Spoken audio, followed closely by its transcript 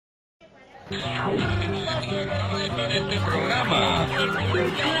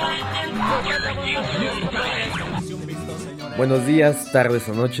Buenos días, tardes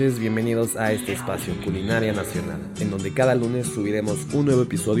o noches, bienvenidos a este espacio Culinaria Nacional, en donde cada lunes subiremos un nuevo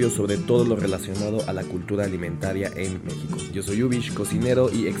episodio sobre todo lo relacionado a la cultura alimentaria en México. Yo soy Ubish, cocinero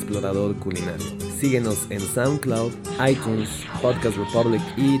y explorador culinario. Síguenos en SoundCloud, iTunes, Podcast Republic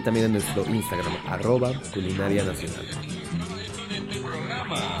y también en nuestro Instagram, @Culinaria Nacional.